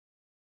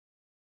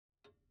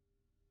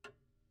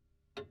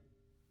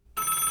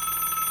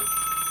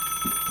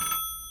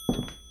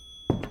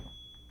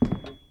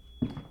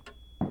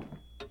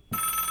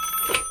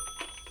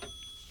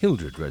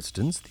Hildred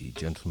residence, the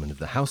gentleman of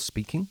the house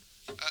speaking.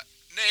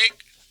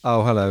 Nick?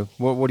 Oh, hello.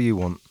 What do you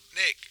want?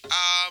 Nick,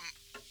 I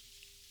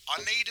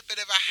need a bit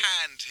of a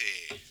hand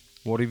here.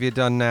 What have you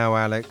done now,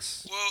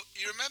 Alex? Well,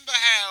 you remember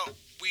how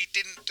we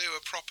didn't do a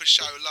proper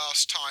show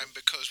last time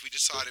because we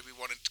decided we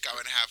wanted to go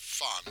and have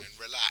fun and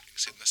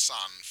relax in the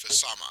sun for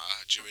summer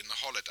during the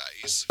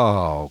holidays?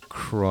 Oh,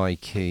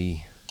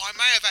 crikey. I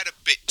may have had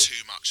a bit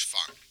too much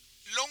fun.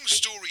 Long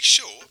story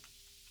short,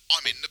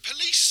 I'm in the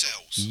police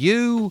cells.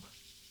 You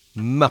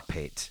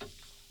muppet.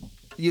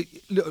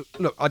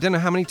 Look, I don't know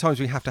how many times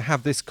we have to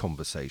have this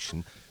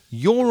conversation.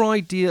 Your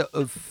idea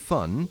of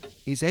fun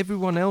is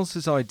everyone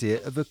else's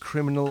idea of a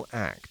criminal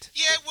act.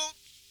 Yeah, well,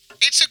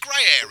 it's a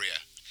grey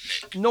area,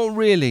 Nick. Not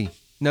really.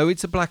 No,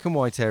 it's a black and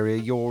white area.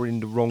 You're in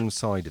the wrong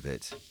side of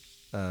it.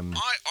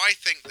 I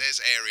think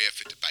there's area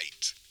for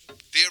debate.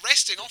 The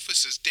arresting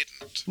officers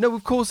didn't. No,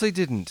 of course they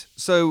didn't.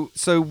 So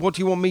what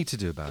do you want me to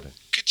do about it?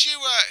 Could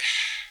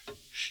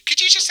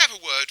you just have a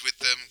word with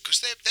them? Because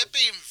they're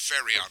being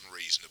very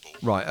unreasonable.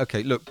 Right,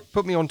 okay, look,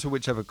 put me on to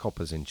whichever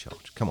copper's in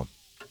charge. Come on.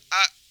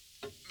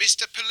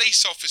 Mr.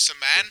 Police Officer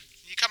Man,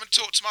 you come and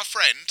talk to my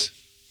friend?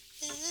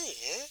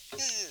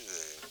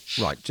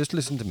 Right, just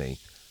listen to me.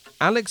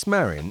 Alex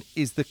Marion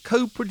is the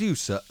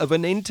co-producer of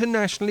an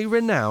internationally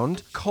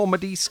renowned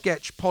comedy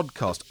sketch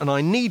podcast, and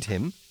I need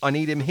him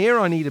here,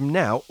 I need him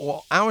now,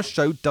 or our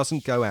show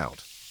doesn't go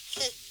out.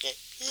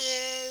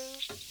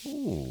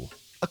 Ooh,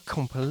 a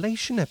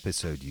compilation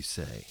episode, you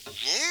say?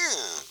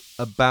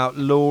 About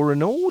law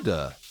and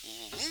order?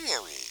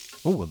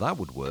 Oh, well, that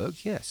would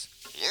work, yes.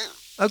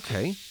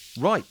 Okay,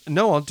 right,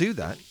 no, I'll do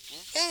that.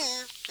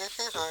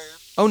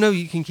 Oh, no,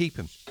 you can keep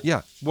him.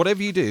 Yeah,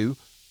 whatever you do,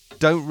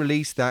 don't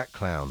release that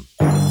clown.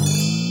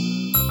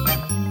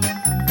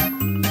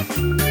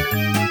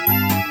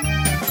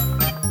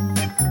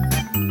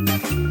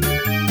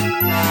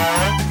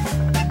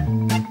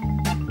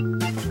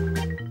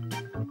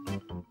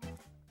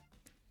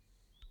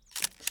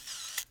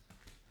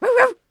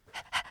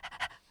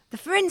 The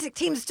forensic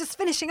team's just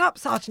finishing up,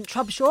 Sergeant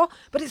Trubshaw,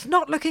 but it's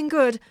not looking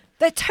good.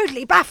 They're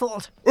totally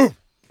baffled. Oh,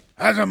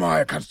 as am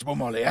I, Constable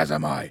Molly, as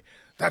am I.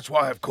 That's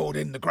why I've called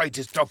in the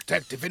greatest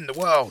dogtective in the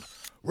world.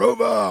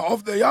 Rover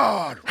of the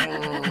yard.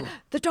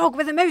 The dog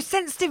with the most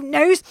sensitive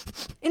nose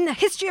in the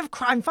history of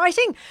crime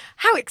fighting.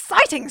 How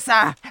exciting,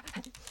 sir.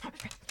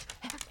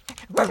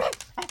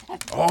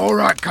 All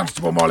right,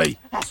 Constable Molly.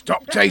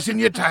 Stop chasing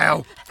your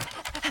tail.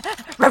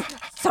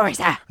 Sorry,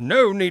 sir.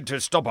 No need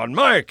to stop on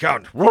my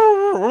account.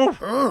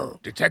 Oh,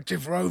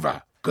 Detective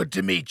Rover, good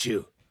to meet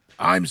you.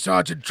 I'm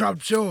Sergeant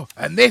Trubshaw,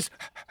 and this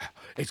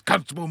is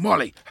Constable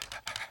Molly.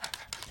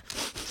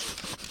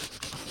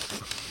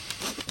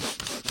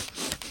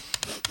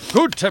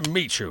 Good to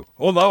meet you.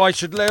 Although I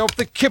should lay off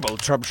the kibble,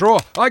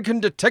 Trubshaw, I can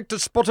detect a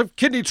spot of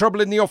kidney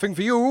trouble in the offing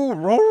for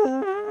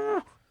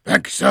you.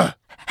 Thank you, sir.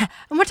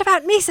 And what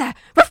about me, sir?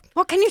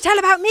 What can you tell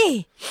about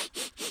me?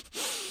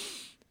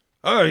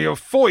 Oh, you're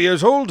 4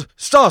 years old,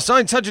 star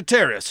sign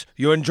Sagittarius.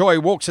 You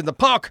enjoy walks in the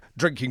park,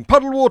 drinking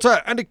puddle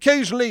water, and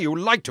occasionally you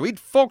like to eat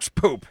fox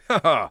poop.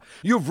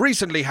 You've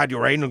recently had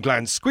your anal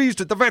glands squeezed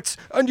at the vet's,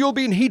 and you'll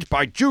be in heat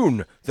by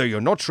June, though you're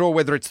not sure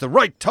whether it's the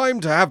right time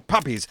to have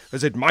puppies,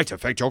 as it might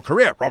affect your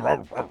career.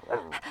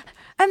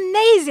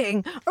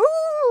 Amazing!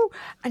 Ooh!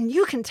 And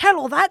you can tell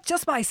all that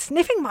just by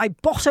sniffing my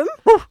bottom?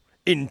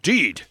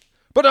 Indeed.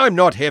 But I'm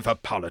not here for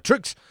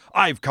politics.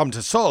 I've come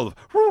to solve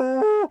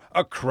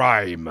a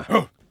crime.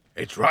 Oh,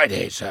 it's right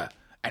here, sir,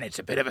 and it's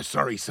a bit of a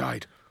sorry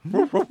sight.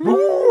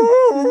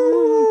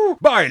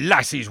 By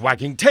lassie's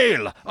wagging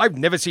tail, I've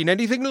never seen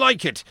anything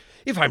like it.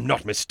 If I'm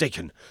not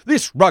mistaken,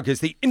 this rug is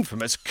the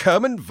infamous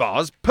Kerman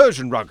vase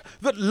Persian rug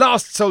that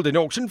last sold in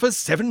auction for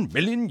 7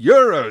 million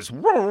euros.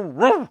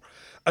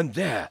 And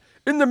there,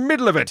 in the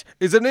middle of it,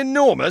 is an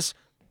enormous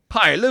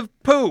pile of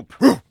poop.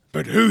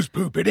 But whose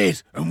poop it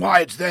is and why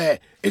it's there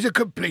is a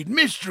complete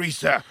mystery,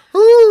 sir.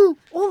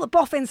 All the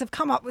boffins have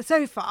come up with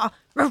so far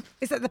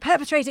is that the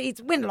perpetrator eats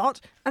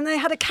Winlot and they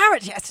had a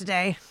carrot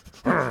yesterday.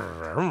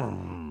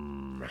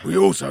 We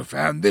also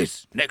found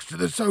this next to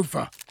the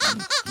sofa.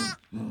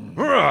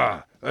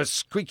 A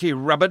squeaky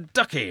rubber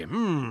ducky.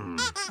 Ooh.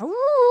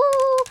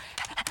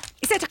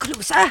 Is it a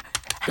clue, sir?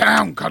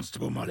 Down,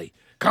 Constable Molly.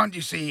 Can't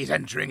you see he's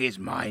entering his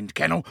mind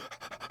kennel?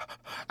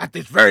 At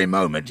this very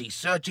moment, he's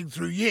searching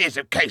through years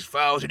of case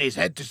files in his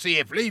head to see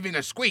if leaving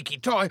a squeaky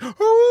toy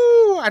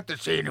at the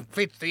scene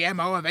fits the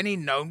MO of any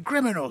known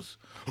criminals.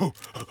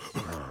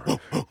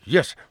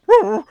 Yes,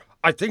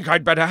 I think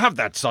I'd better have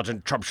that,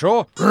 Sergeant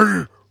Trubshaw.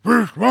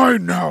 It's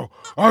mine now.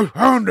 I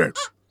found it.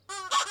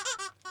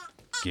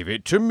 Give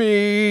it to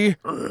me.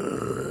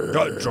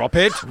 Drop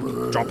it.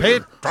 Drop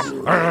it.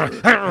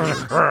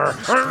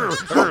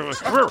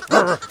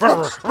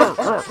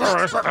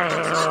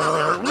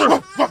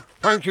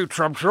 Thank you,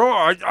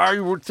 Trubshaw. I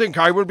would think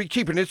I will be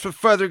keeping it for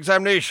further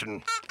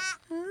examination.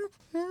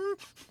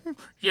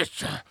 Yes,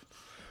 sir.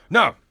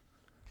 Now,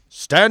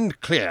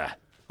 stand clear.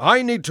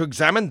 I need to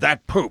examine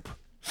that poop.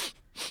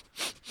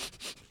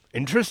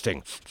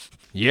 Interesting.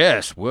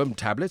 Yes, worm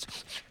tablets.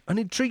 An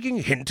intriguing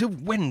hint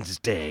of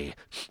Wednesday.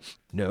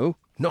 No,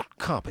 not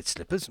carpet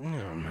slippers.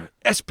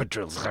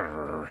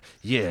 Espadrilles.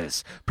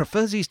 Yes,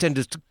 prefers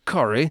EastEnders to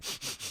Corrie.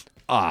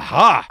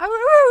 Aha!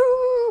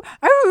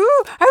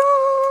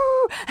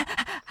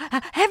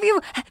 Have you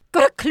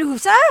got a clue,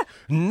 sir?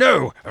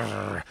 No,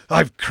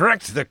 I've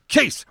cracked the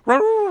case.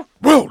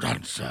 Well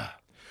done, sir.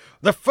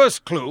 The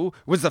first clue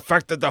was the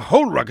fact that the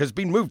whole rug has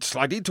been moved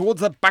slightly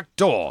towards the back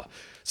door.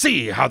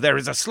 See how there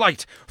is a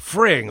slight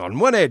fraying on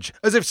one edge,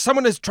 as if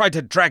someone has tried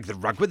to drag the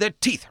rug with their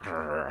teeth.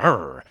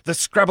 The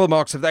scrabble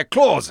marks of their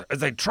claws as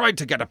they tried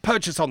to get a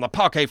purchase on the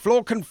parquet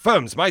floor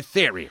confirms my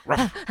theory.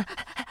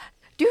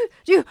 Do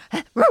you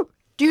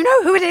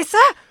know who it is,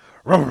 sir?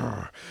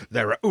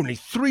 There are only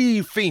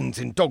 3 fiends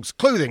in dog's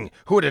clothing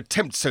who would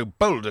attempt so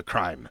bold a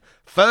crime.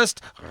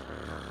 First,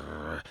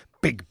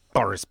 Big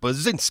Boris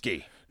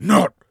Bozinski.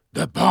 Not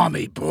the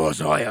balmy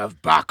boar's eye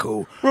of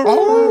Baku.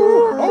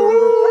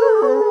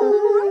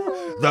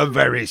 The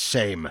very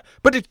same.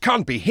 But it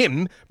can't be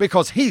him,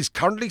 because he's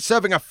currently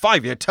serving a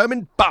 5-year term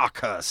in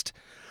Barkhurst.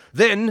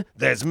 Then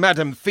there's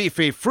Madame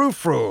Fifi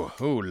Frou-Frou.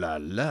 Ooh la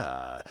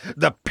la.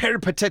 The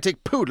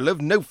peripatetic poodle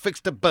of no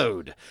fixed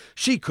abode.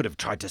 She could have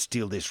tried to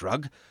steal this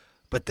rug,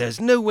 but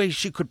there's no way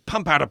she could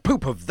pump out a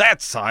poop of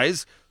that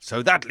size,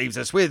 so that leaves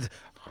us with...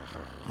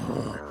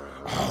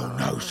 Oh,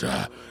 no,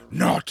 sir.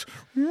 Not.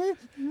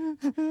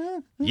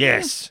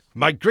 Yes,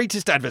 my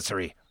greatest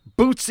adversary,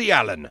 Bootsy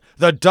Allen,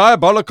 the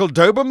diabolical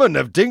Doberman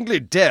of Dingley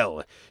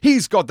Dell.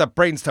 He's got the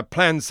brains to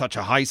plan such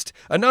a heist,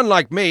 and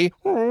unlike me,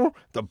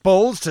 the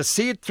balls to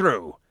see it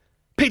through.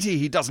 Pity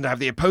he doesn't have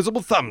the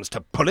opposable thumbs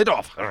to pull it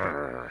off.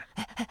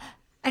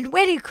 And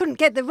when he couldn't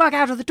get the rug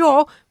out of the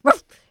door,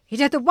 he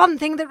did the one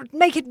thing that would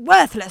make it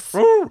worthless.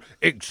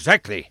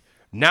 Exactly.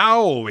 Now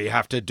all we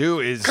have to do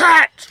is...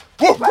 Cat!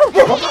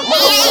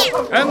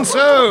 And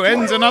so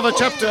ends another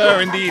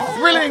chapter in the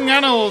thrilling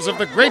annals of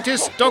the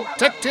greatest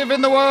dogtective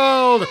in the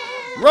world,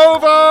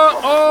 Rover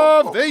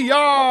of the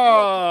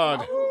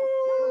Yard.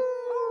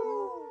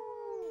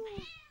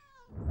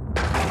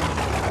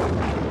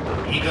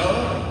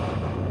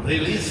 Eagle,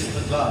 release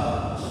the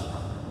guns.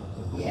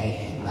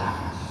 Yes,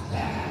 master.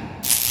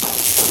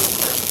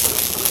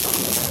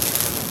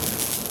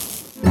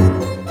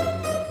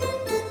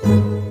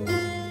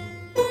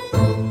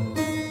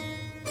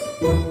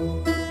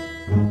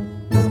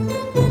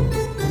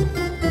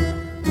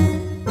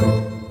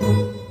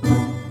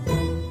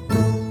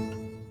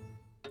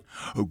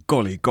 Oh,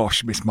 golly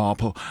gosh, Miss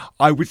Marple,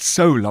 I would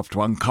so love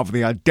to uncover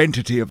the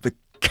identity of the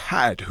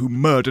cad who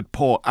murdered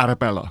poor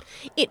Arabella.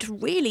 It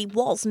really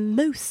was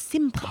most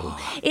simple.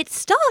 It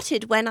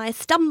started when I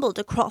stumbled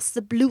across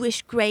the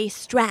bluish-grey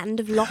strand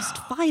of lost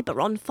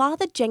fibre on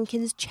Father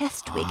Jenkins'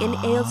 chest wig in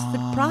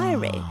Aylesford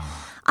Priory.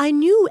 I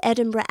knew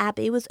Edinburgh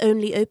Abbey was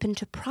only open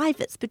to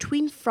privates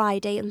between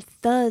Friday and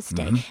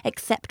Thursday,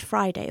 except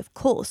Friday, of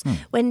course,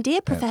 when dear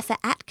Professor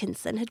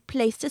Atkinson had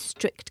placed a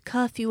strict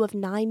curfew of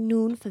 9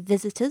 noon for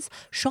visitors,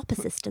 shop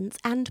assistants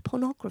and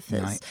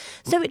pornographers.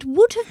 So it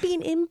would have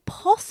been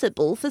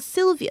impossible for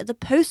Sylvia, the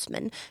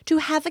postman, to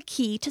have a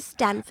key to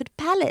Stanford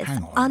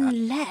Palace,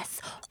 unless,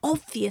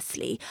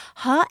 obviously,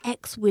 her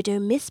ex-widow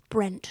Miss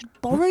Brent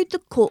had borrowed the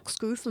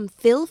corkscrew from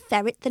Phil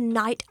Ferret the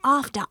night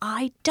after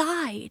I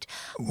died.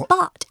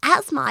 But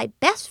as my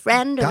best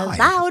friend and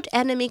avowed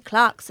enemy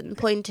Clarkson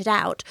pointed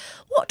out,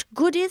 what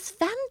good is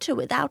Fanta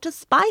without a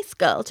Spice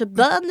Girl to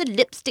burn the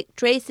lipstick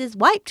traces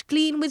wiped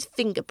clean with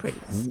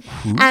fingerprints?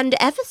 And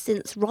ever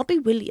since Robbie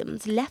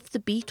Williams left the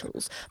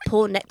Beatles,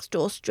 poor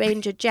next-door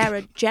stranger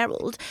Jared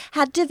Gerald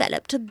had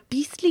developed a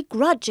beastly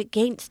grudge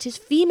against his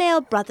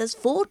female brother's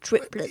 4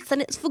 triplets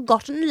and its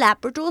forgotten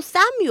Labrador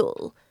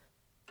Samuel.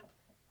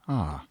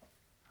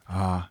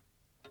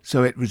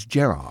 So it was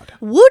Gerard.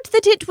 Would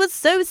that it was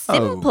so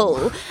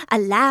simple!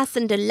 Alas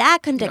and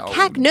alack and a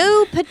cack,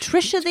 no,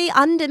 Patricia the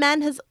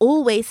Underman has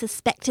always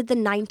suspected the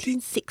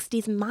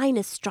 1960s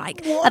miners'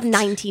 strike of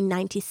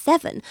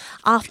 1997,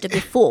 after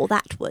before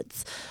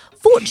thatwards.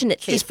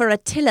 Fortunately for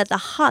Attila the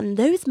Hun,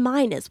 those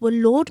miners were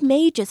Lord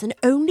Majors and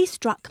only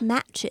struck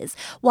matches,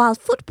 while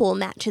football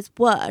matches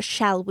were,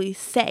 shall we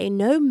say,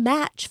 no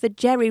match for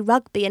Jerry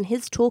Rugby and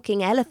his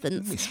talking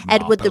elephants,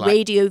 Edward the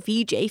radio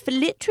VJ for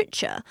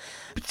literature.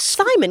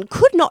 Simon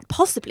could not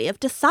possibly have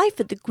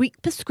deciphered the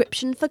Greek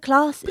prescription for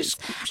classes,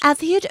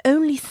 as he had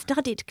only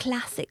studied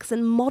classics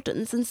and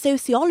moderns and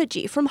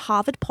sociology from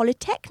Harvard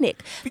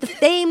Polytechnic, the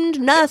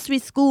famed nursery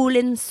school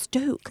in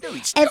Stoke,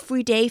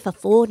 every day for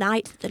 4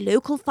 nights at the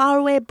local faraway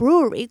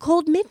brewery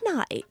called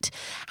Midnight.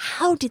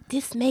 How did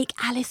this make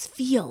Alice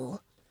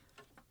feel?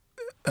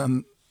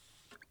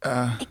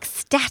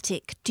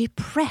 Ecstatic,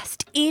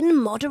 depressed, in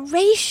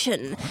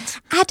moderation.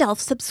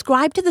 Adolf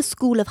subscribed to the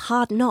school of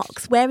hard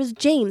knocks, whereas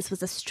James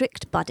was a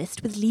strict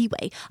Buddhist with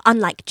leeway,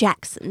 unlike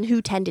Jackson,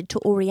 who tended to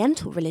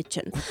Oriental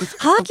religion.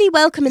 Hardly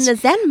welcome in the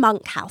Zen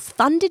monk house,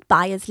 funded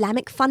by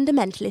Islamic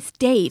fundamentalist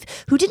Dave,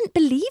 who didn't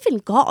believe in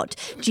God,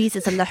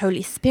 Jesus and the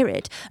Holy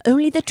Spirit,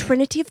 only the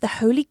Trinity of the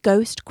Holy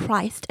Ghost,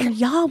 Christ and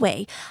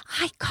Yahweh.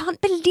 I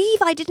can't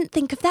believe I didn't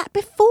think of that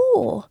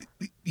before.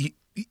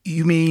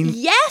 You mean...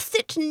 Yes,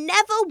 it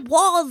never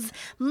was.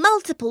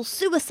 Multiple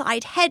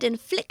suicide,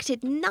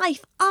 head-inflicted,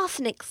 knife,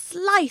 arsenic,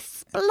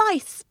 slice,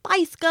 splice,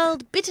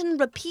 spice-girled, bitten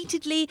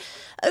repeatedly,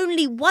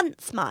 only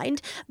once,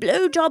 mind,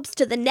 blowjobs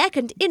to the neck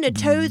and inner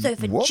toes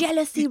over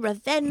jealousy,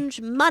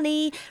 revenge,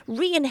 money,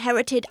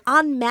 re-inherited,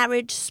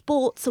 unmarried,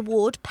 sports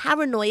award,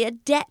 paranoia,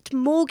 debt,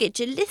 mortgage,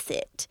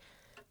 illicit.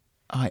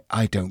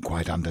 I don't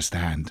quite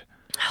understand.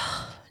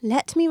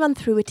 Let me run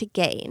through it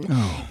again.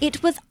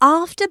 It was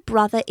after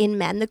Brother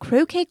Inman, the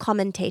croquet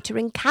commentator,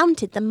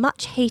 encountered the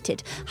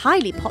much-hated,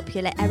 highly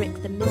popular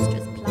Eric the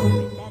Mistress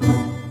Plumber in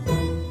leather.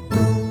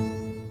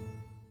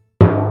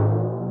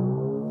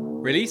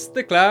 Release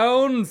the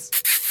clowns!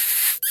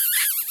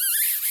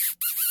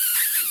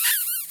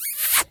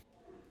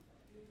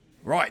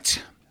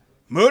 Right.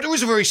 Murder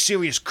is a very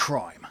serious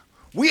crime.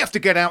 We have to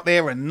get out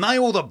there and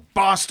nail the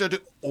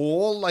bastard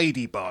or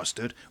lady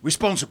bastard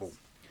responsible.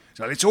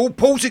 So let's all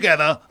pull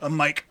together and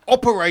make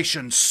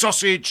Operation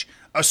Sausage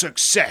a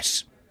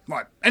success.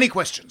 Right, any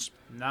questions?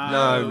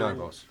 No,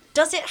 boss.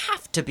 Does it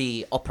have to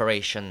be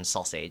Operation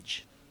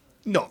Sausage?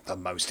 Not the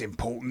most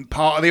important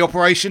part of the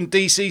operation,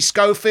 DC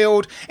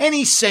Schofield.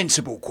 Any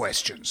sensible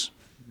questions?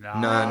 No.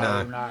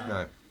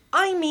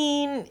 I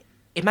mean,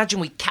 imagine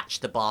we catch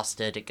the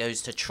bastard, it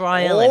goes to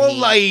trial Or and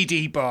he...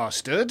 lady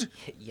bastard.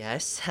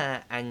 Yes,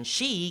 and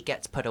she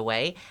gets put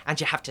away, and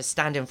you have to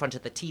stand in front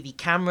of the TV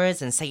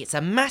cameras and say it's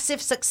a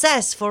massive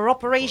success for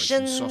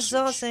Operation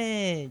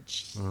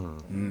Sausage.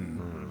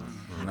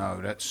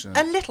 No, that's...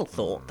 A little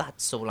thought,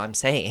 that's all I'm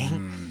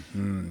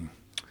saying.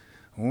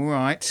 All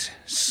right,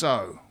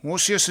 so,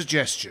 what's your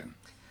suggestion?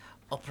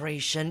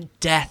 Operation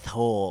Death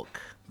Hawk.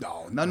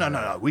 Oh,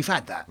 no, we've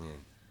had that.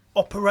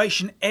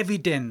 Operation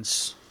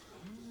Evidence.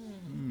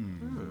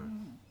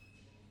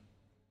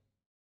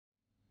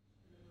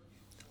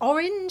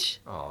 Orange?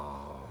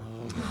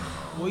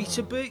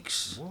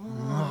 Weetabix?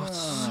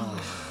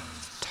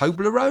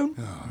 Toblerone?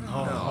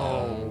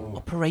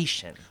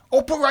 Operation.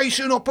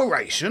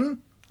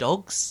 Operation?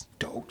 Dogs?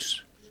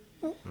 Dogs?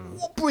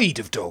 What breed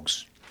of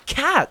dogs?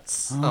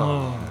 Cats.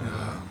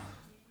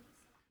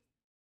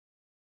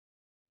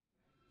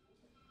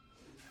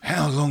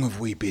 How long have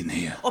we been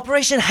here?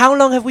 Operation How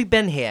Long Have We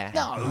Been Here?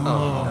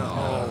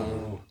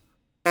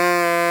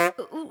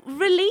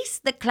 Release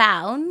the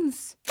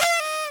clowns.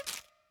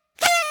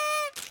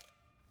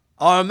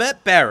 I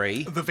met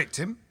Barry. The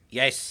victim?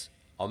 Yes,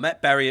 I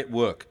met Barry at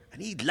work,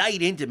 and he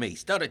laid into me,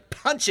 started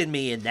punching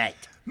me in that.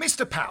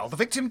 Mr. Powell, the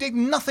victim did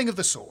nothing of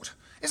the sort.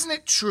 Isn't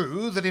it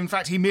true that in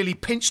fact he merely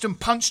pinched and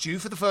punched you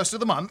for the first of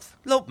the month?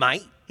 Look,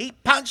 mate, he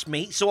punched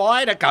me, so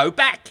I had to go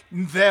back.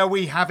 There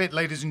we have it,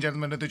 ladies and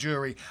gentlemen of the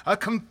jury. A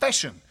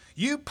confession.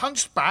 You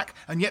punched back,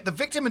 and yet the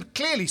victim had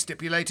clearly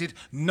stipulated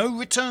no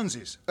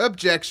returnses.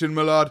 Objection,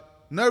 my lord.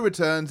 No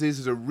returnses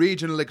is a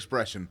regional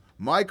expression.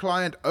 My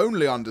client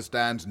only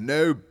understands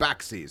no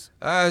backsies.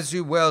 As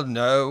you well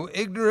know,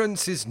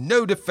 ignorance is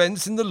no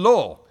defence in the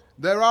law.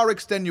 There are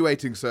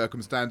extenuating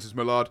circumstances,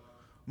 my lord.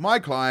 My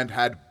client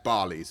had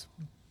barleys.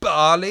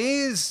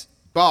 Barleys?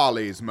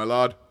 Barleys, my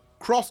lord.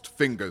 Crossed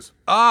fingers.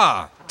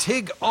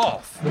 Tig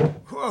off.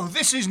 Oh,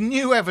 this is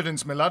new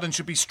evidence, my lord, and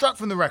should be struck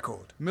from the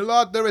record. My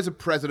lord, there is a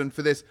precedent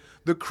for this.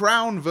 The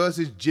Crown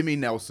versus Jimmy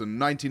Nelson,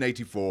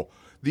 1984.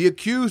 The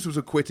accused was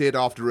acquitted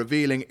after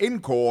revealing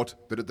in court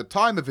that at the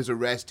time of his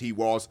arrest he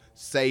was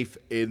safe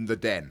in the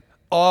den.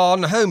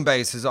 On home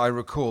base, as I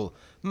recall.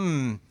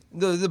 The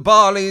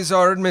barleys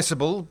are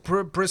admissible.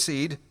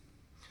 Proceed.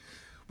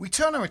 We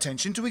turn our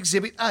attention to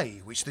Exhibit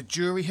A, which the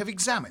jury have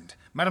examined.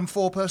 Madam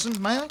Foreperson,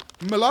 may I?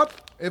 My lord,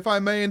 if I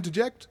may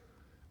interject.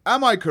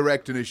 Am I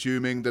correct in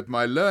assuming that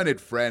my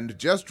learned friend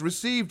just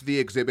received the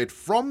exhibit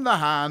from the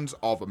hands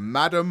of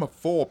Madam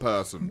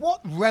Foreperson?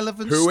 What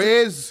relevance... Who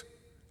is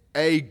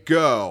a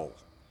girl.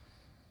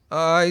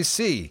 I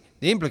see.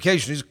 The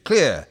implication is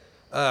clear.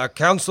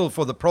 Counsel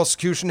for the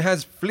prosecution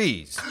has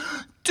fleas.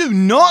 Do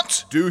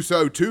not! Do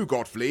so too,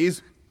 got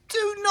fleas.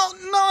 Do not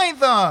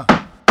neither!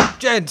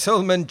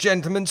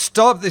 Gentlemen,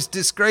 stop this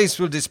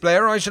disgraceful display,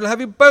 or I shall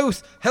have you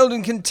both held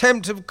in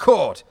contempt of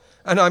court.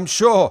 And I'm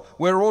sure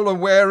we're all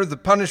aware of the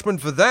punishment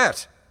for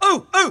that.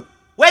 Oh,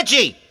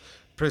 Wedgie!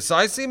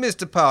 Precisely,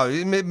 Mr. Powell.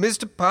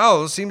 Mr.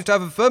 Powell seems to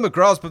have a firmer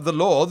grasp of the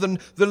law than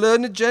the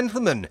learned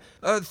gentleman.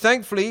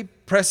 Thankfully,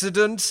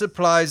 precedent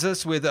supplies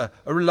us with a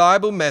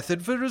reliable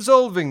method for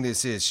resolving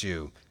this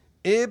issue.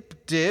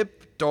 Ip,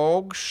 dip,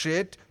 dog,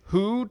 shit,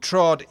 who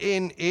trod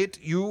in it,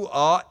 you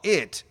are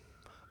it.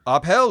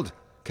 Upheld.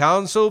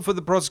 Counsel for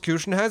the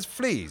prosecution has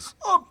fleas.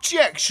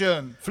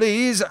 Objection!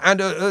 Fleas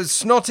and a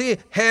snotty,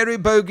 hairy,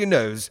 bogey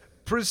nose.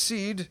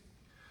 Proceed.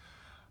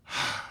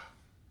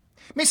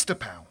 Mr.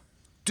 Powell,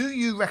 do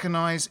you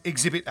recognise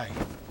Exhibit A?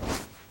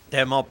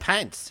 They're my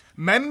pants.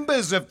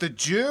 Members of the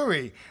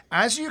jury,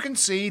 as you can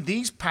see,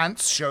 these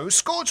pants show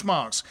scorch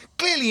marks,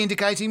 clearly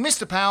indicating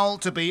Mr. Powell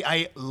to be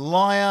a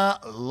liar.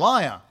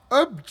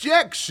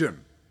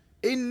 Objection!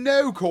 In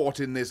no court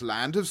in this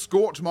land have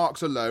scorch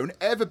marks alone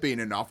ever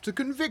been enough to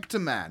convict a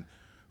man.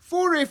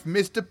 For if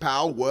Mr.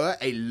 Powell were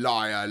a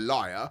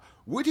liar,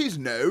 would his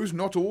nose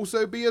not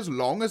also be as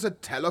long as a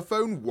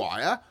telephone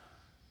wire?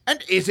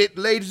 And is it,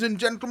 ladies and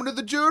gentlemen of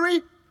the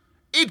jury?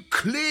 It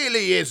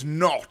clearly is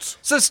not.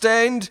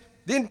 Sustained.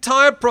 The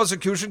entire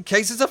prosecution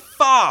case is a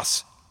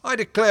farce. I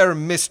declare a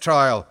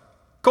mistrial.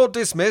 Court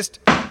dismissed.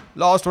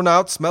 Last one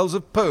out smells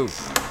of poo.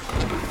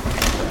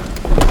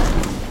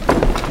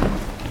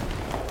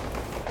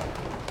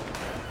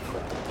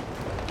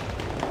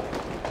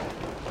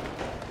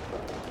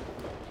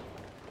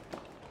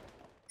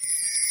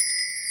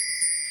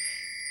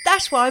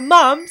 That's why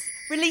Mum's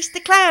released the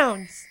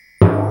clowns.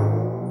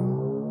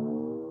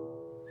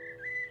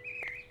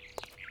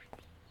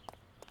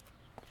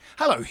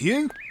 Hello,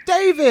 Hugh.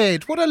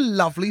 David, what a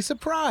lovely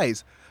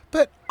surprise.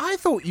 But I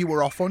thought you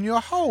were off on your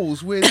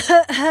holes with...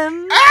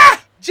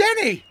 Ah!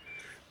 Jenny!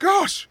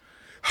 Gosh!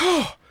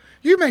 Oh,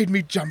 you made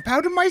me jump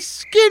out of my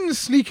skin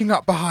sneaking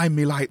up behind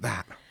me like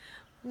that.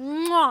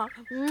 Mwah,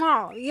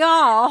 mwah.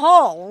 Yeah,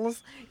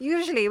 holes.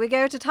 Usually we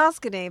go to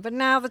Tuscany, but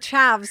now the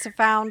chavs have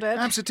found it.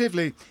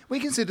 Absolutely. We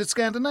considered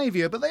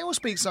Scandinavia, but they all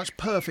speak such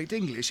perfect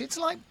English. It's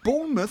like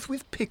Bournemouth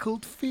with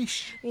pickled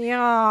fish.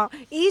 Yeah,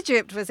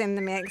 Egypt was in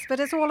the mix, but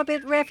it's all a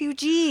bit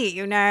refugee,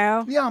 you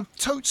know. Yeah,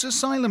 totes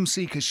asylum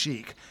seeker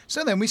chic.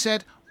 So then we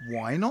said,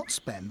 why not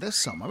spend the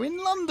summer in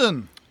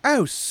London?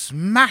 Oh,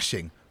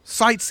 smashing.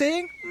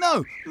 Sightseeing?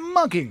 No,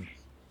 mugging.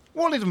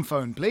 Wallet and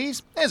phone,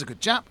 please. There's a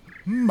good chap.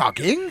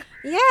 Mugging?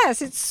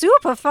 Yes, it's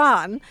super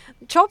fun.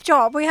 Chop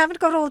chop, we haven't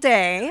got all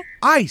day.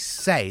 I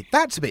say,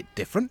 that's a bit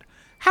different.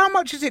 How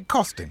much is it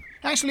costing?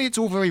 Actually, it's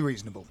all very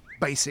reasonable.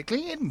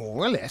 Basically, it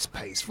more or less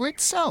pays for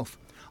itself.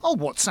 I'll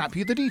WhatsApp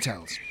you the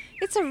details.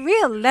 It's a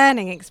real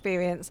learning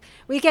experience.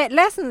 We get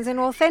lessons in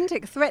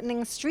authentic,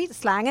 threatening street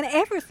slang and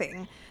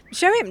everything.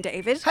 Show him,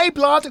 David. Hey,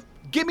 Blood,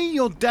 give me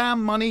your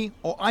damn money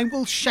or I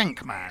will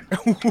shank man.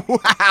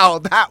 Wow,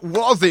 that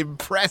was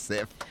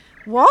impressive.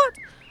 What?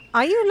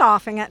 Are you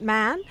laughing at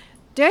man?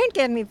 Don't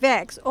get me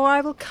vexed or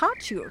I will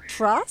cut you,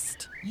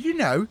 trust? You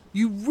know,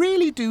 you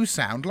really do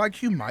sound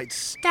like you might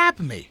stab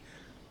me.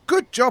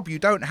 Good job you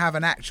don't have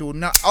an actual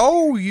nut.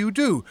 Oh, you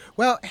do.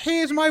 Well,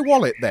 here's my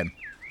wallet then.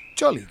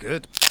 Jolly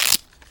good.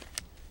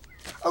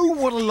 Oh,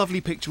 what a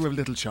lovely picture of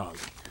little Charlie.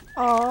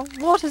 Oh,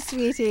 what a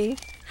sweetie.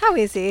 How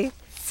is he?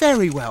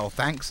 Very well,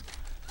 thanks.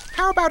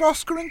 How about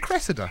Oscar and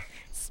Cressida?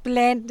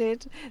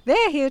 Splendid.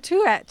 They're here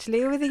too,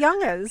 actually, with the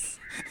youngers.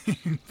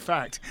 In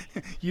fact,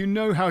 you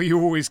know how you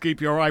always keep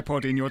your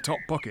iPod in your top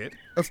pocket?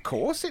 Of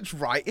course, it's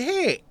right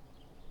here.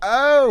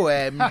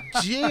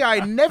 OMG, I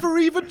never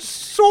even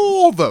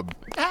saw them.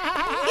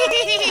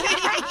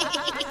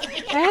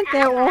 And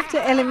they're off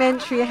to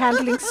elementary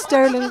handling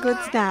stolen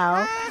goods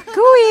now.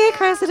 Cooey,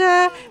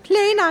 Cressida,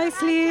 play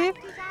nicely.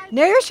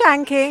 No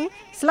shanking,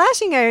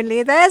 slashing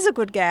only, there's a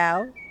good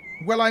gal.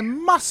 Well, I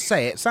must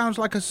say it sounds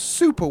like a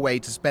super way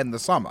to spend the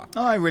summer.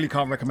 I really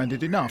can't recommend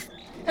it enough.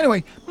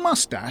 Anyway,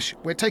 Mustache,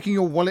 we're taking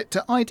your wallet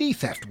to ID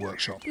theft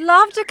workshop.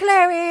 Love to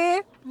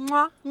Chloe.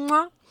 Mwah,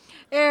 mwah.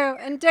 Oh,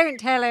 and don't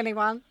tell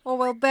anyone, or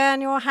we'll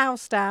burn your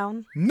house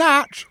down.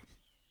 Nat!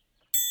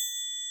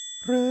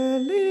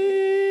 Release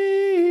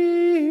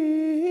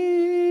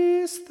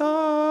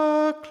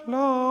the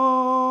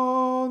clowns.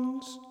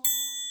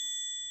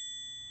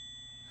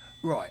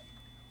 Right.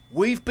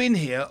 We've been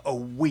here a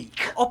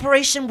week.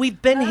 Operation We've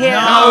Been Here.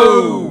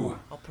 No!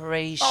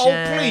 Operation...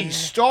 Oh, please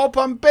stop,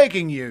 I'm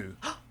begging you.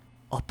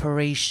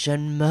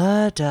 Operation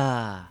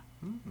Murder.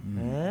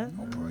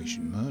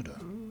 Operation Murder?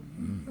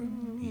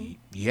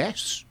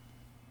 Yes.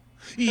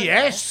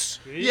 Yes!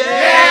 Yay!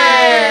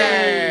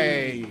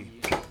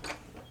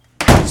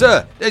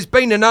 Sir, there's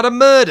been another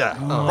murder.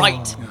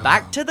 Right,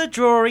 back to the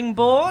drawing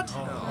board.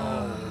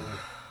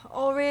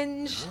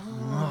 Orange.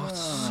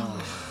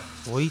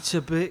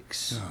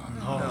 Weetabix.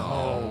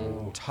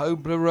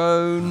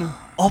 Toblerone.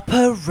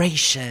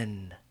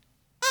 Operation.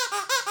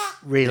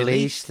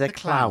 Release the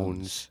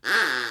clowns.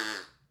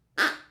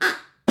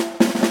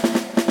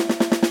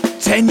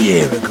 10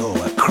 years ago,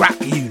 a crack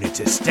unit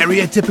of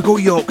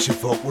stereotypical Yorkshire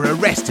folk were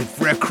arrested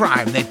for a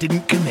crime they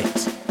didn't commit.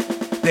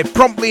 They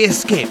promptly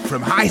escaped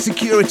from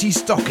high-security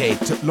stockade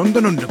to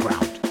London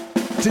Underground.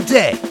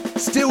 Today,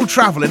 still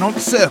travelling on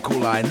Circle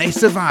Line, they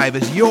survive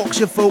as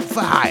Yorkshire folk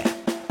for hire.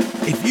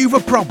 If you've a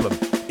problem,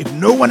 if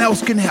no one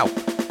else can help,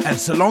 and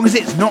so long as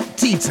it's not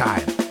tea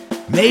time,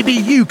 maybe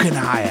you can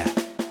hire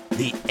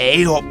the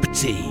A-Up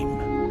team.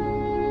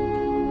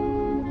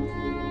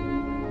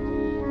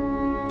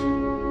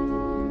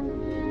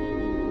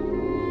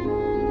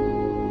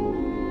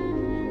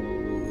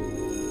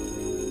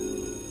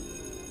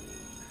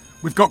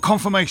 We've got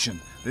confirmation.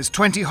 There's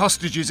 20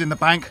 hostages in the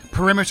bank.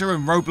 Perimeter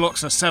and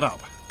roadblocks are set up.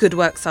 Good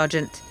work,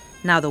 Sergeant.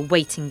 Now the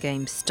waiting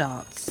game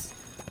starts.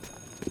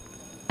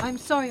 I'm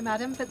sorry,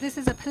 madam, but this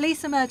is a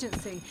police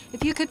emergency.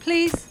 If you could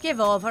please... Give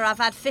over. I've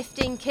had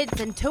 15 kids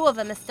and 2 of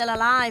them are still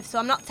alive, so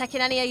I'm not taking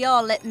any of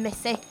your lip,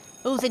 missy.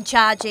 Who's in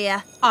charge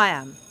here? I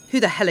am. Who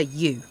the hell are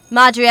you?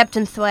 Marjorie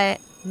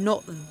Ebden-Thwaite.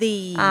 Not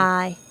the...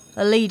 Aye,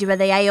 the leader of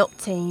the A-Up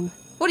team.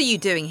 What are you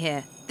doing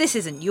here? This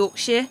isn't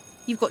Yorkshire.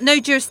 You've got no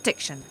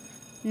jurisdiction.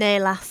 Nay,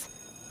 lass.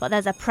 But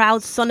there's a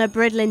proud son of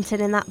Bridlington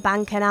in that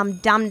bank, and I'm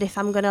damned if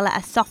I'm going to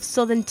let a soft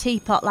southern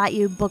teapot like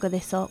you bugger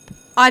this up.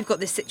 I've got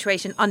this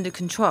situation under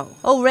control.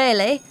 Oh,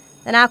 really?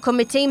 Then how come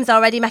my team's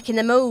already making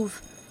the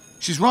move?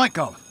 She's right,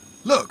 Gol.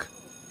 Look,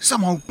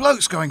 some old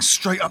bloke's going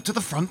straight up to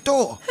the front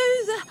door.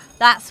 Who's that?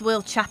 That's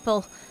Will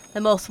Chappell,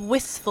 the most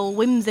wistful,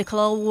 whimsical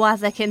old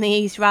wazzock in the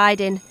East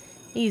Riding.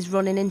 He's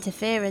running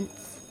interference.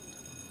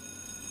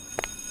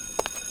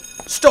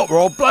 Stop or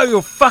I'll blow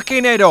your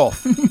fucking head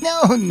off.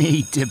 No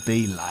need to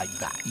be like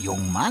that,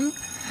 young man.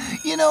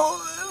 You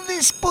know,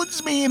 this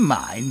puts me in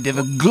mind of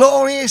a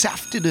glorious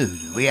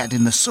afternoon we had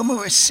in the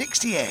summer of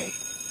 68.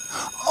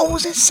 Or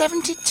was it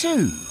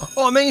 72?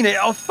 I mean it,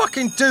 I'll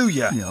fucking do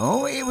ya.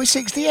 No, it was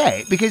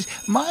 68, because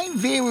mine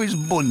Vera's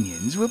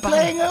bunions were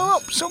playing her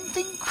up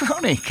something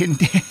chronic, and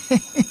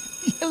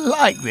you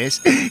like this,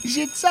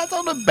 she'd sat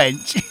on a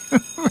bench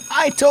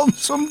right on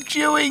some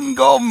chewing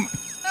gum.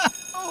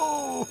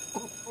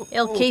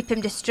 It'll keep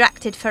him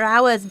distracted for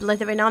hours,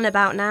 blithering on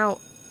about now.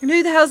 And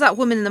who the hell's that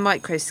woman in the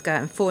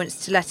micro-skirt and 4-inch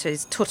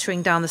stilettos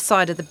tottering down the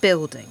side of the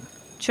building?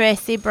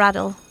 Tracy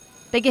Braddle.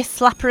 Biggest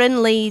slapper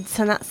in Leeds,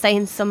 and that's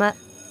saying summat.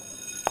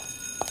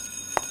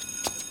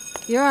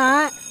 You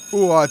alright?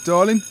 All right,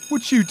 darling.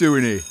 What you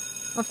doing here?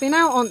 I've been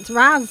out on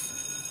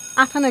Raz.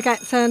 Happen to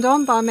get turned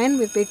on by men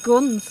with big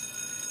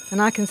guns. And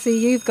I can see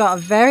you've got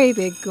a very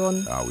big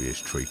gun. Oh, yes,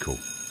 treacle.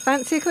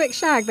 Fancy a quick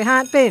shag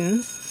behind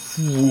bins?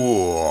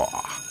 Whoa.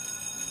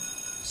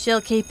 She'll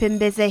keep him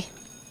busy.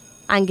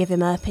 And give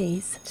him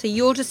herpes. So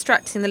you're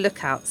distracting the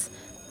lookouts.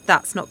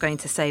 That's not going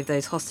to save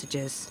those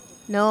hostages.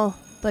 No,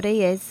 but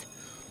he is.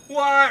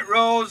 White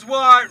rose,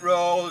 white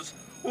rose,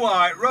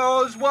 white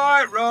rose,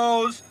 white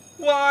rose,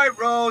 white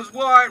rose,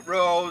 white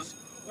rose,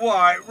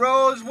 white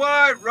rose,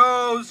 white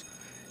rose,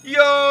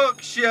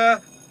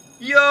 Yorkshire,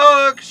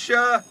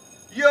 Yorkshire,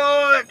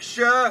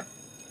 Yorkshire.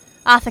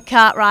 Arthur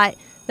Cartwright,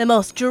 the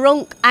most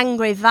drunk,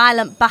 angry,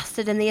 violent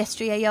bastard in the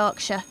history of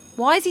Yorkshire.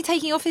 Why is he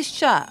taking off his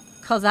shirt?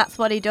 'Cause that's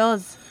what he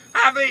does.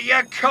 Have it,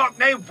 you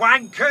cockney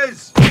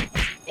wankers!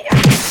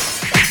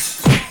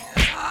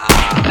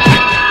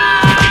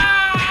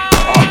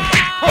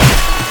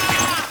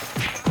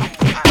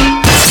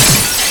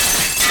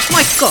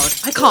 My God,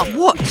 I can't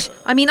watch.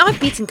 I mean, I've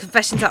beaten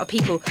confessions out of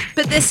people,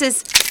 but this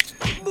is...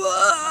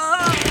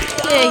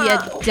 Here, you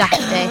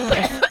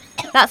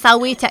daft. That's how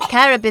we take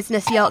care of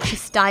business, Yorkshire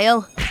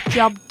style.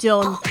 Job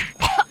done.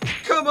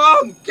 Come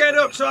on, get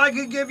up so I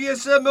can give you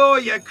some more,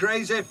 you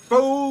crazy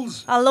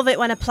fools! I love it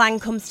when a plan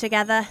comes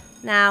together.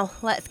 Now,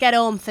 let's get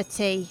home for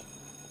tea.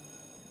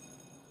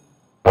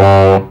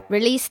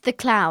 Release the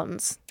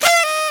clowns.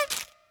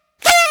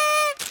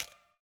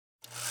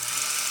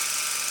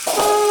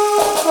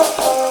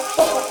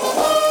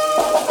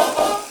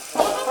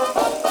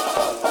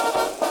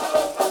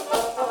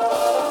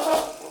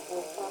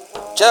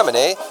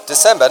 Germany,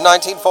 December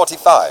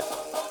 1945.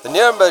 The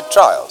Nuremberg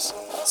trials.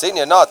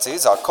 Senior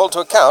Nazis are called to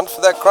account for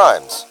their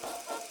crimes.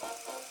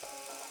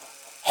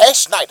 Herr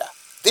Schneider,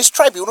 this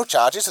tribunal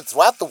charges that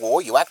throughout the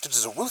war you acted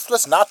as a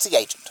ruthless Nazi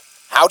agent.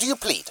 How do you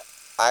plead?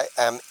 I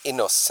am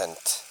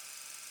innocent.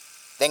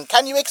 Then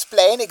can you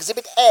explain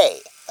Exhibit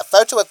A, a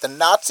photo of the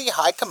Nazi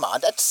High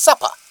Command at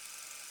supper?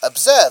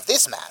 Observe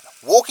this man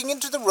walking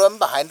into the room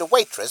behind a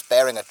waitress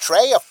bearing a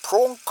tray of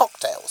prawn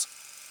cocktails.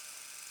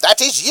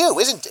 That is you,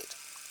 isn't it?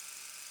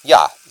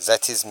 Yeah,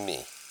 that is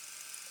me.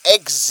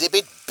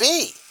 Exhibit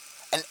B,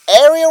 an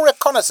aerial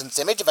reconnaissance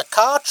image of a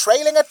car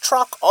trailing a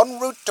truck en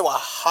route to a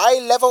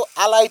high-level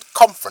Allied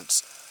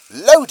conference,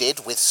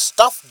 loaded with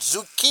stuffed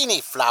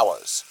zucchini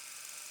flowers.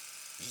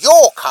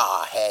 Your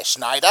car, Herr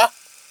Schneider.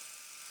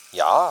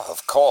 Yeah,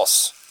 of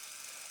course.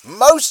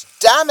 Most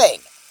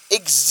damning,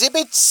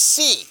 Exhibit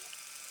C,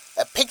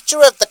 a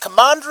picture of the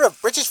commander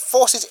of British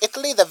Forces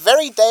Italy the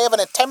very day of an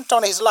attempt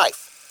on his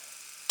life,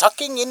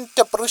 tucking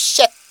into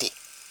bruschetti,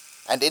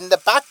 and in the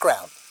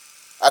background,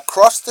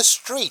 across the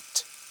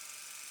street.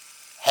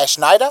 Herr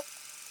Schneider?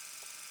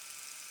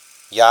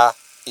 Yeah,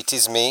 it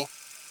is me.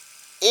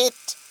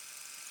 It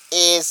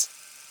is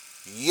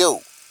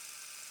you.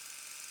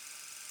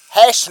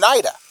 Herr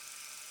Schneider,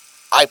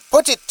 I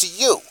put it to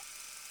you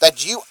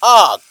that you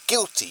are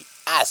guilty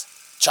as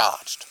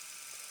charged.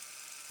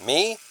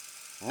 Me?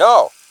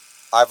 No,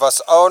 I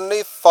was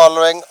only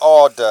following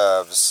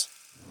orders.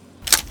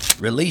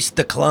 Release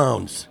the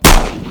clowns.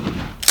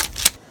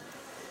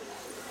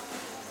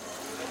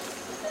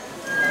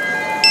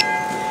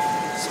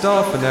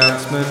 Staff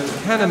announcement.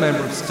 Can a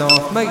member of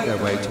staff make their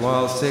way to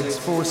aisle 6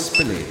 for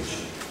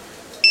spillage?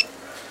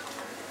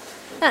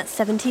 That's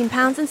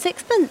 £17 and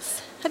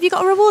sixpence. Have you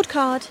got a reward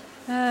card?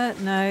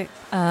 No.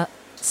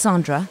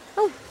 Sandra?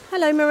 Oh,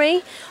 hello,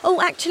 Marie. Oh,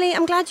 actually,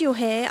 I'm glad you're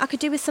here. I could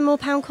do with some more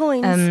pound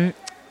coins.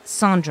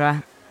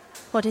 Sandra.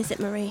 What is it,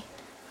 Marie?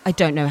 I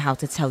don't know how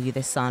to tell you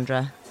this,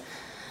 Sandra.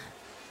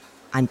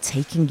 I'm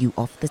taking you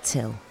off the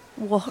till.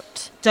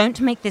 What? Don't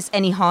make this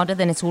any harder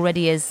than it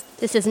already is.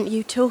 This isn't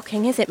you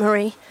talking, is it,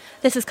 Marie?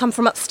 This has come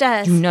from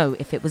upstairs. You know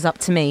if it was up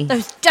to me.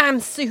 Those damn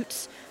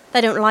suits.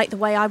 They don't like the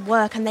way I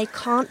work and they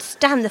can't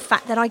stand the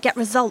fact that I get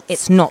results.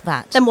 It's not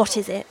that. Then what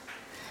is it?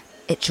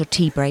 It's your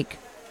tea break.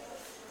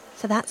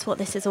 So that's what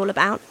this is all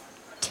about.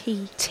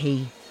 Tea.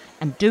 Tea.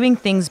 And doing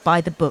things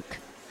by the book.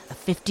 A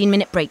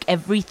 15-minute break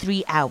every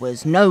 3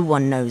 hours. No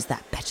one knows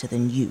that better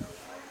than you.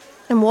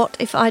 And what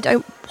if I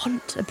don't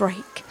want a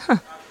break?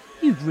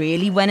 You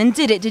really went and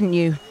did it, didn't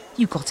you?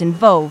 You got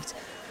involved.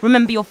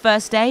 Remember your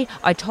first day?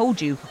 I told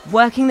you,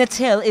 working the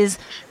till is...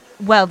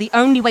 Well, the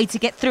only way to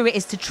get through it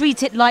is to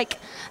treat it like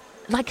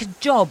a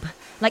job.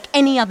 Like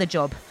any other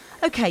job.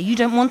 Okay, you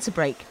don't want a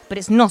break, but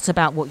it's not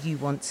about what you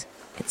want.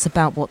 It's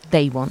about what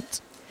they want.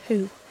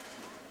 Who?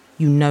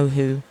 You know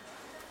who.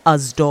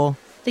 Usdaw.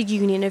 The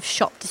Union of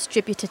Shop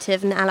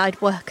Distributive and Allied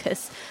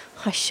Workers.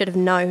 I should have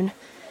known.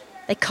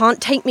 They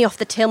can't take me off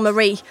the till,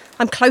 Marie.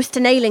 I'm close to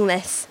nailing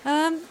this.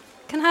 Can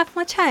I have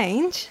my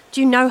change? Do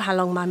you know how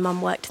long my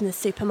mum worked in the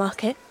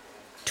supermarket?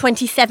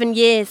 27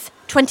 years.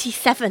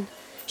 27.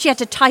 She had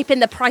to type in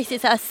the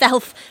prices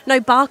herself. No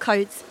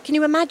barcodes. Can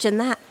you imagine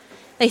that?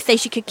 They say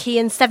she could key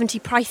in 70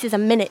 prices a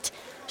minute.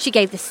 She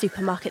gave the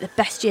supermarket the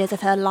best years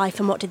of her life,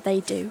 and what did they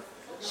do?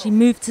 She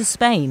moved to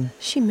Spain.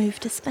 She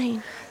moved to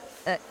Spain.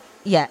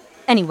 Yeah.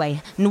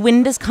 Anyway,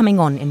 Nwinda's coming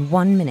on in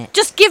 1 minute.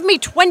 Just give me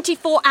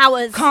 24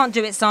 hours. Can't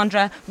do it,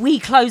 Sandra. We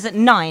close at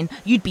 9.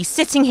 You'd be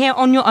sitting here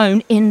on your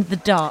own in the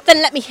dark.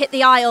 Then let me hit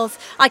the aisles.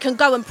 I can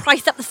go and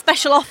price up the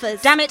special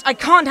offers. Damn it, I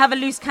can't have a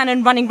loose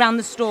cannon running round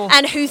the store.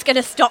 And who's going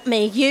to stop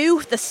me?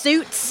 You? The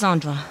suits?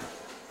 Sandra,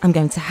 I'm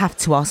going to have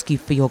to ask you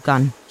for your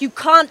gun. You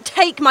can't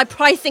take my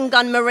pricing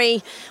gun,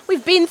 Marie.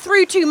 We've been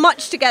through too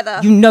much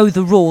together. You know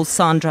the rules,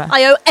 Sandra.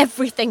 I owe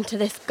everything to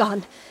this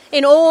gun.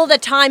 In all the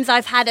times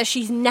I've had her,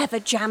 she's never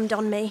jammed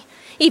on me.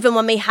 Even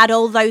when we had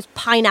all those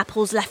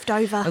pineapples left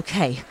over.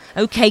 Okay,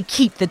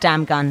 keep the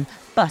damn gun.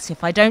 But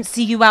if I don't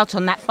see you out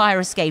on that fire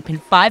escape in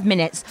 5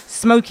 minutes,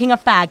 smoking a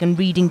fag and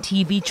reading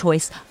TV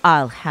Choice,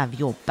 I'll have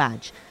your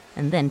badge.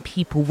 And then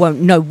people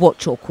won't know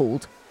what you're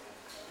called.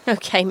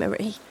 Okay,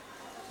 Marie.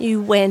 You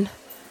win.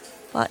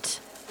 But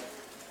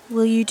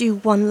will you do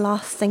one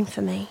last thing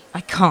for me?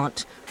 I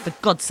can't. For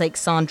God's sake,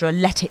 Sandra,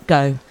 let it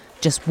go.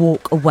 Just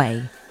walk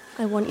away.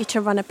 I want you to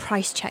run a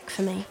price check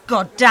for me.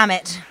 God damn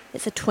it.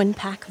 It's a twin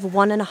pack of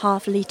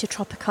 1.5 litre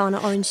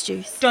Tropicana orange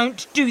juice.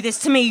 Don't do this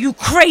to me, you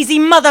crazy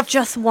mother...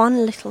 Just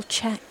one little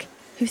check.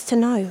 Who's to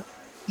know?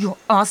 You're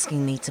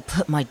asking me to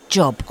put my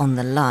job on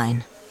the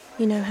line.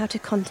 You know how to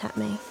contact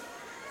me.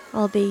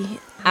 I'll be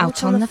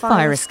out on the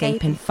fire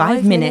escape in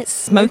 5 minutes,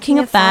 smoking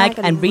a fag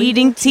and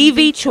reading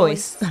TV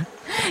Choice.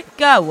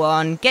 Go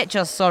on, get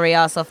your sorry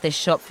ass off this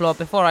shop floor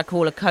before I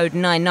call a code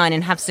 99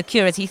 and have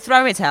security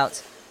throw it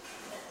out.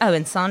 Oh,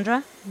 and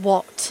Sandra?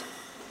 What?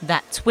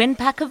 That twin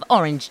pack of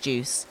orange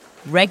juice.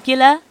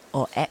 Regular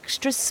or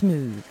extra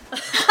smooth?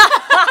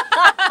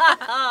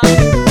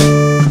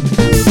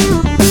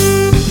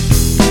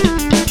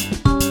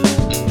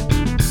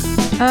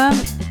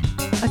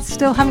 I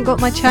still haven't got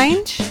my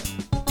change.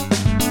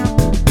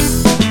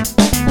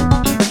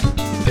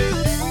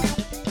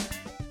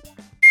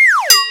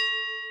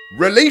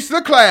 Release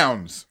the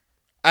clowns,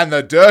 and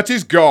the dirt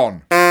is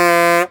gone.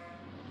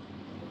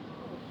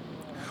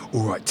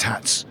 All right,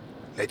 Tats,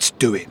 let's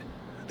do it.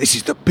 This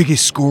is the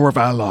biggest score of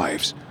our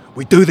lives.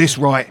 We do this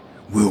right,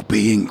 we'll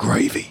be in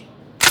gravy.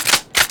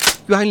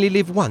 You only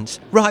live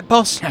once, right,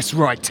 boss? That's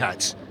right,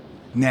 Tats.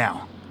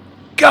 Now,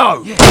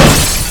 go! Yeah.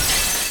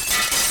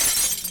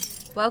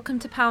 Welcome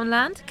to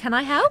Poundland. Can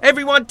I help?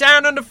 Everyone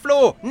down on the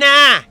floor,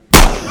 nah!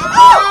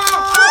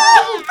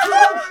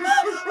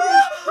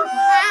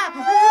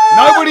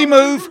 Nobody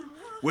move.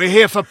 We're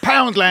here for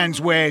Poundland's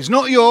wares,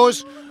 not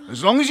yours.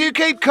 As long as you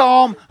keep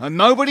calm and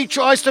nobody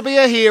tries to be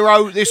a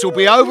hero, this will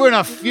be over in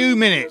a few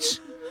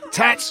minutes.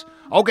 Tats,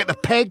 I'll get the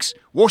pegs,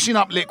 washing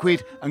up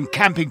liquid and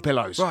camping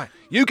pillows. Right.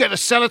 You get the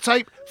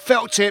sellotape,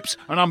 felt tips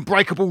and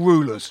unbreakable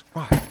rulers.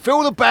 Right.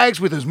 Fill the bags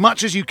with as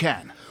much as you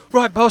can.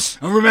 Right, boss.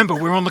 And remember,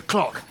 we're on the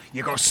clock.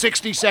 You've got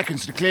 60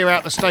 seconds to clear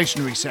out the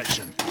stationery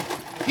section.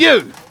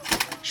 You,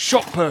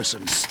 shop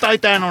person, stay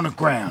down on the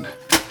ground.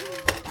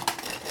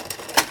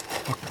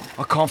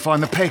 I can't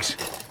find the pegs.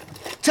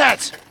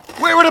 Tats,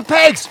 where are the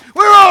pegs?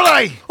 Where are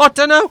they? I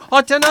don't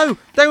know.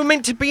 They were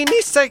meant to be in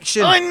this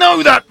section. I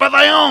know that, but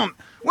they aren't.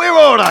 Where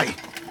are they?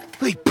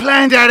 We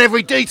planned out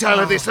every detail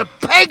of this. The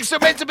pegs are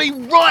meant to be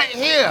right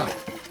here.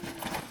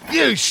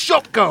 You,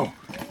 shop girl,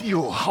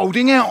 you're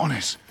holding out on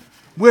us.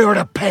 Where are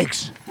the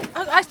pegs?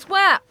 I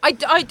swear, I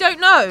don't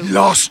know.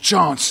 Last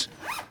chance.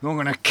 I'm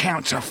going to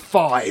count to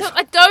 5. No,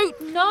 I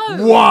don't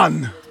know.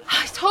 1.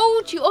 I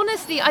told you,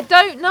 honestly, I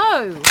don't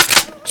know.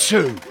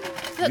 2.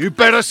 You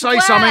better say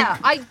something.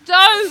 I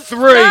don't 3.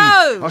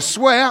 know. I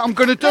swear I'm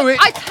going to do it.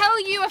 I tell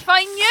you if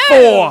I knew.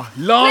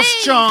 4. Last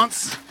Please.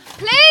 chance.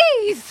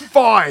 Please.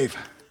 5.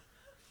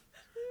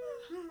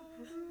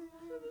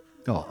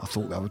 Oh, I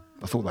thought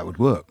that would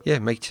work. Yeah,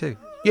 me too.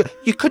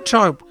 You could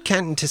try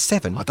counting to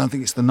 7. I don't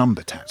think it's the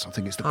number, Tats. I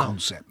think it's the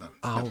concept, though.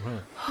 Oh,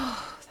 right.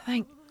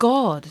 Thank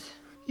God.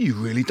 You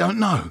really don't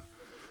know.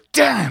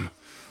 Damn!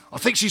 I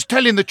think she's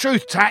telling the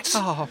truth, Tats.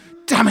 Oh.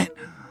 Damn it!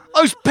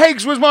 Those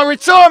pegs was my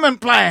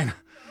retirement plan.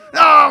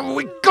 Oh,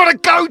 we gotta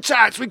go,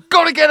 Tats. We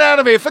gotta get out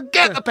of here.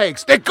 Forget the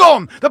pegs. They're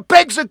gone. The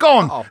pegs are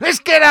gone. Let's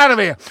get out of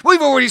here.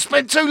 We've already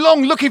spent too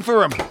long looking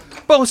for them.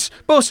 Boss,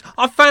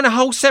 I found a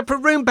whole separate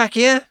room back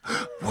here.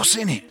 What's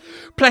in it?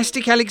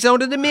 Plastic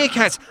Alexander the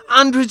Meerkats,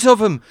 hundreds of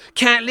them.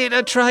 Cat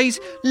litter trays,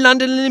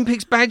 London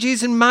Olympics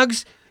badges and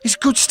mugs. It's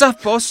good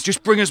stuff, boss.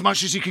 Just bring as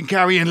much as you can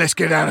carry and let's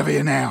get out of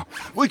here now.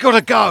 We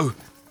gotta go.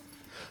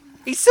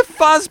 It's the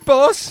fuzz,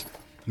 boss.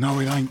 No,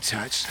 it ain't,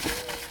 Tats.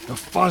 The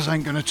fuzz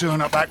ain't gonna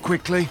turn up that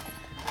quickly.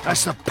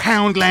 That's the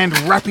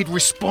Poundland Rapid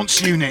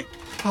Response Unit.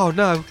 Oh,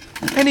 no.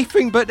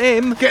 Anything but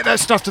him. Get that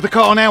stuff to the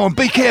car now and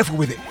be careful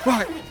with it.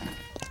 Right.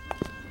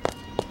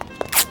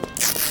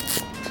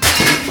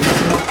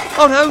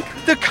 Oh, no.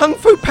 The Kung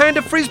Fu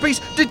Panda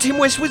Frisbees, the Tim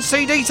Westwood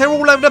CDs, they're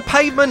all over the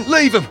pavement.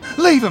 Leave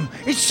them.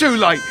 It's too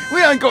late.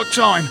 We ain't got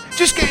time.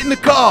 Just get in the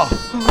car.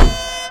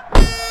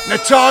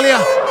 Natalia,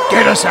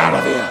 get us out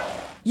of here.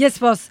 Yes,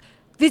 boss.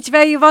 Which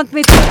way you want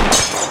me to...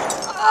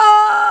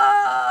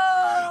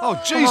 Oh,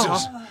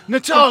 Jesus.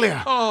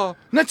 Natalia.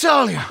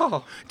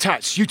 Natalia.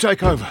 Tats, you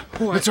take over.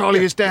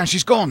 Natalia's down.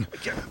 She's gone.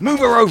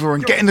 Move her over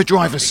and get in the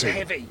driver's seat.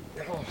 Heavy.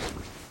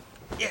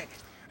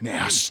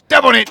 Now,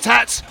 step on it,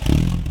 Tats.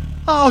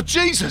 Oh,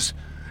 Jesus.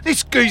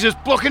 This geezer's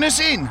blocking us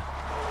in.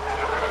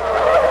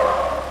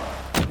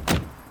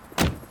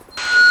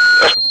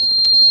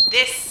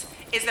 This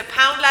is the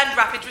Poundland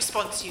Rapid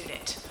Response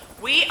Unit.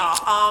 We are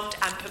armed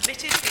and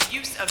permitted the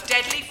use of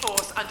deadly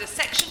force under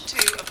Section 2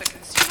 of the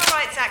Consumer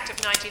Rights Act of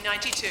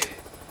 1992.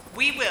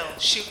 We will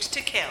shoot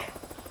to kill.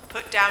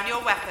 Put down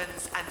your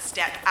weapons and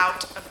step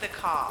out of the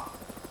car.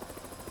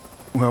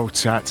 Well,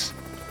 Tats,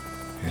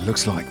 it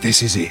looks like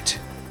this is it.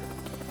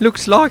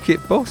 Looks like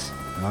it, boss.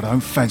 I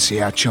don't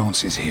fancy our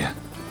chances here.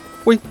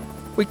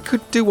 We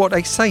could do what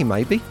they say,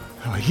 maybe.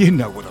 Oh, you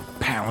know what a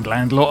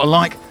Poundland lot are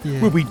like.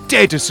 Yeah. We'll be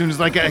dead as soon as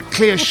they get a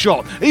clear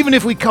shot, even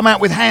if we come out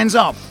with hands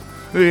up.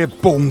 They're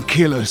born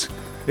killers.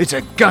 It's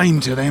a game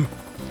to them.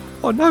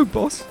 I know,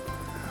 boss.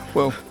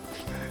 Well,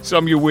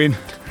 some you win,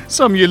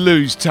 some you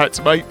lose,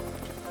 Tats, mate.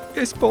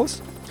 Yes,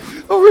 boss.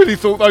 I really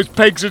thought those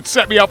pegs had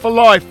set me up for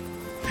life.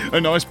 A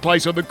nice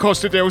place on the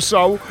Costa del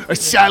Sol, a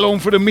salon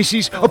for the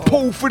missus, a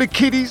pool for the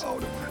kiddies.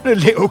 The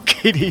little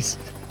kiddies.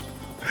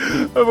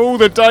 Of all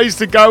the days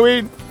to go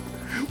in,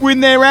 when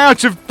they're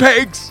out of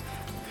pegs.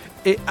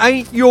 It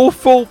ain't your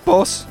fault,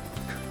 boss.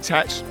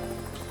 Tats,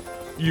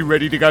 you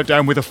ready to go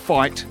down with a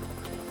fight?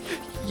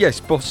 Yes,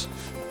 boss.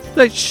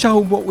 Let's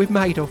show 'em what we're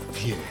made of.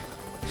 Yeah.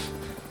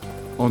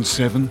 On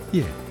 7?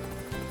 Yeah.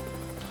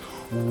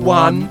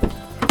 1.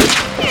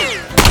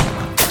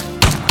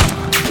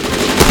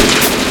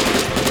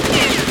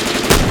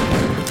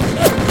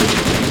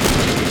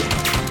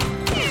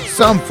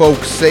 Some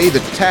folks say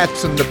the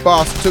Tats and the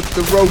boss took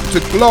the road to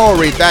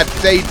glory that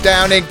day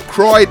down in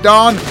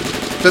Croydon.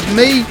 But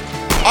me,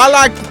 I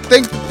like to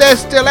think they're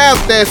still out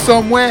there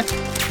somewhere,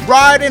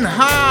 riding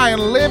high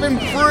and living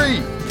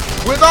free,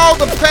 with all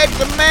the pegs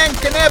a man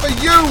can ever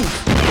use.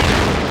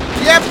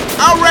 Yep,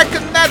 I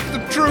reckon that's the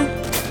truth.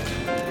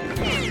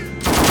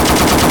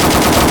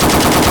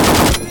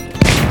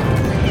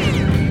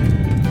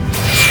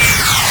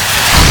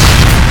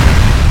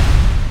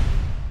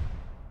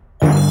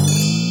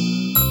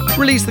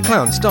 Release the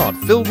Clown starred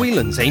Phil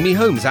Whelans, Amy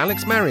Holmes,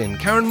 Alex Marion,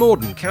 Karen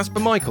Morden, Casper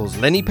Michaels,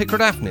 Lenny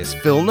Pickard-Afnis,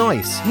 Phil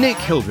Nice, Nick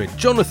Hildred,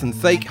 Jonathan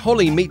Thake,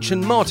 Holly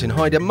Meachin, Martin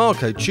Hyder,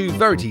 Marco Chu,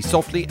 Verity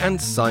Softly and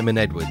Simon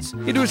Edwards.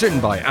 It was written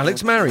by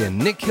Alex Marion,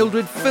 Nick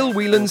Hildred, Phil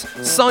Whelans,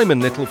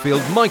 Simon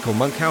Littlefield, Michael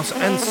Monkhouse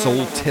and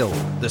Saul Till.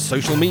 The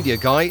social media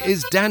guy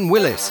is Dan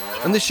Willis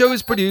and the show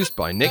is produced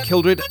by Nick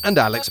Hildred and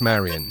Alex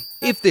Marion.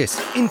 If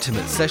this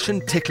intimate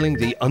session tickling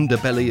the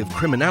underbelly of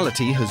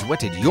criminality has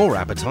whetted your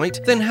appetite,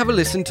 then have a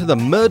listen to the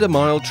Murder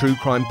Mile True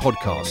Crime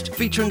podcast,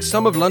 featuring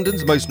some of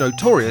London's most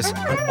notorious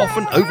and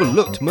often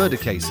overlooked murder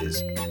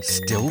cases.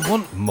 Still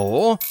want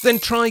more? Then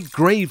try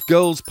Grave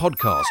Girls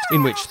podcast,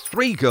 in which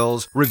 3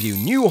 girls review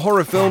new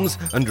horror films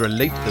and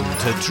relate them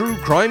to true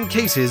crime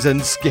cases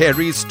and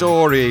scary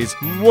stories.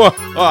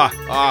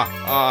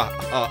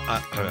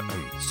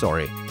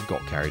 Sorry,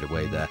 got carried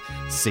away there.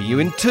 See you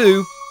in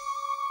 2.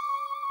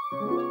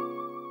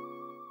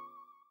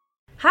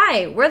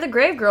 Hi, we're the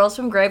Grave Girls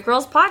from Grave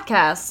Girls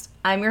Podcast.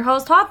 I'm your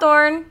host,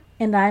 Hawthorne.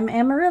 And I'm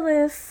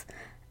Amaryllis.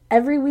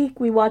 Every week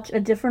we watch a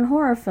different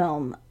horror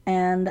film,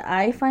 and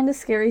I find a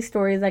scary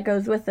story that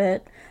goes with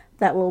it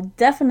that will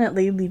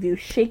definitely leave you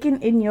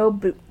shaking in your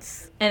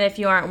boots. And if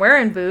you aren't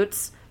wearing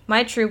boots,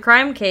 my true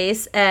crime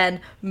case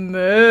and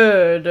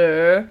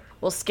murder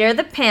will scare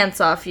the pants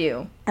off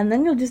you. And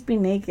then you'll just be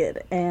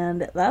naked,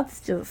 and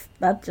that's just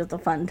a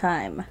fun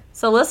time.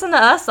 So listen to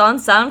us on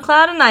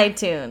SoundCloud and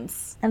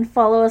iTunes. And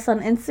follow us on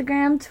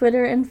Instagram,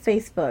 Twitter, and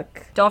Facebook.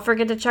 Don't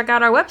forget to check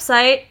out our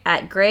website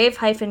at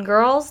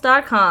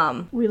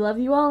grave-girls.com. We love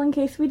you all in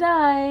case we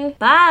die.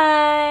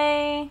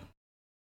 Bye!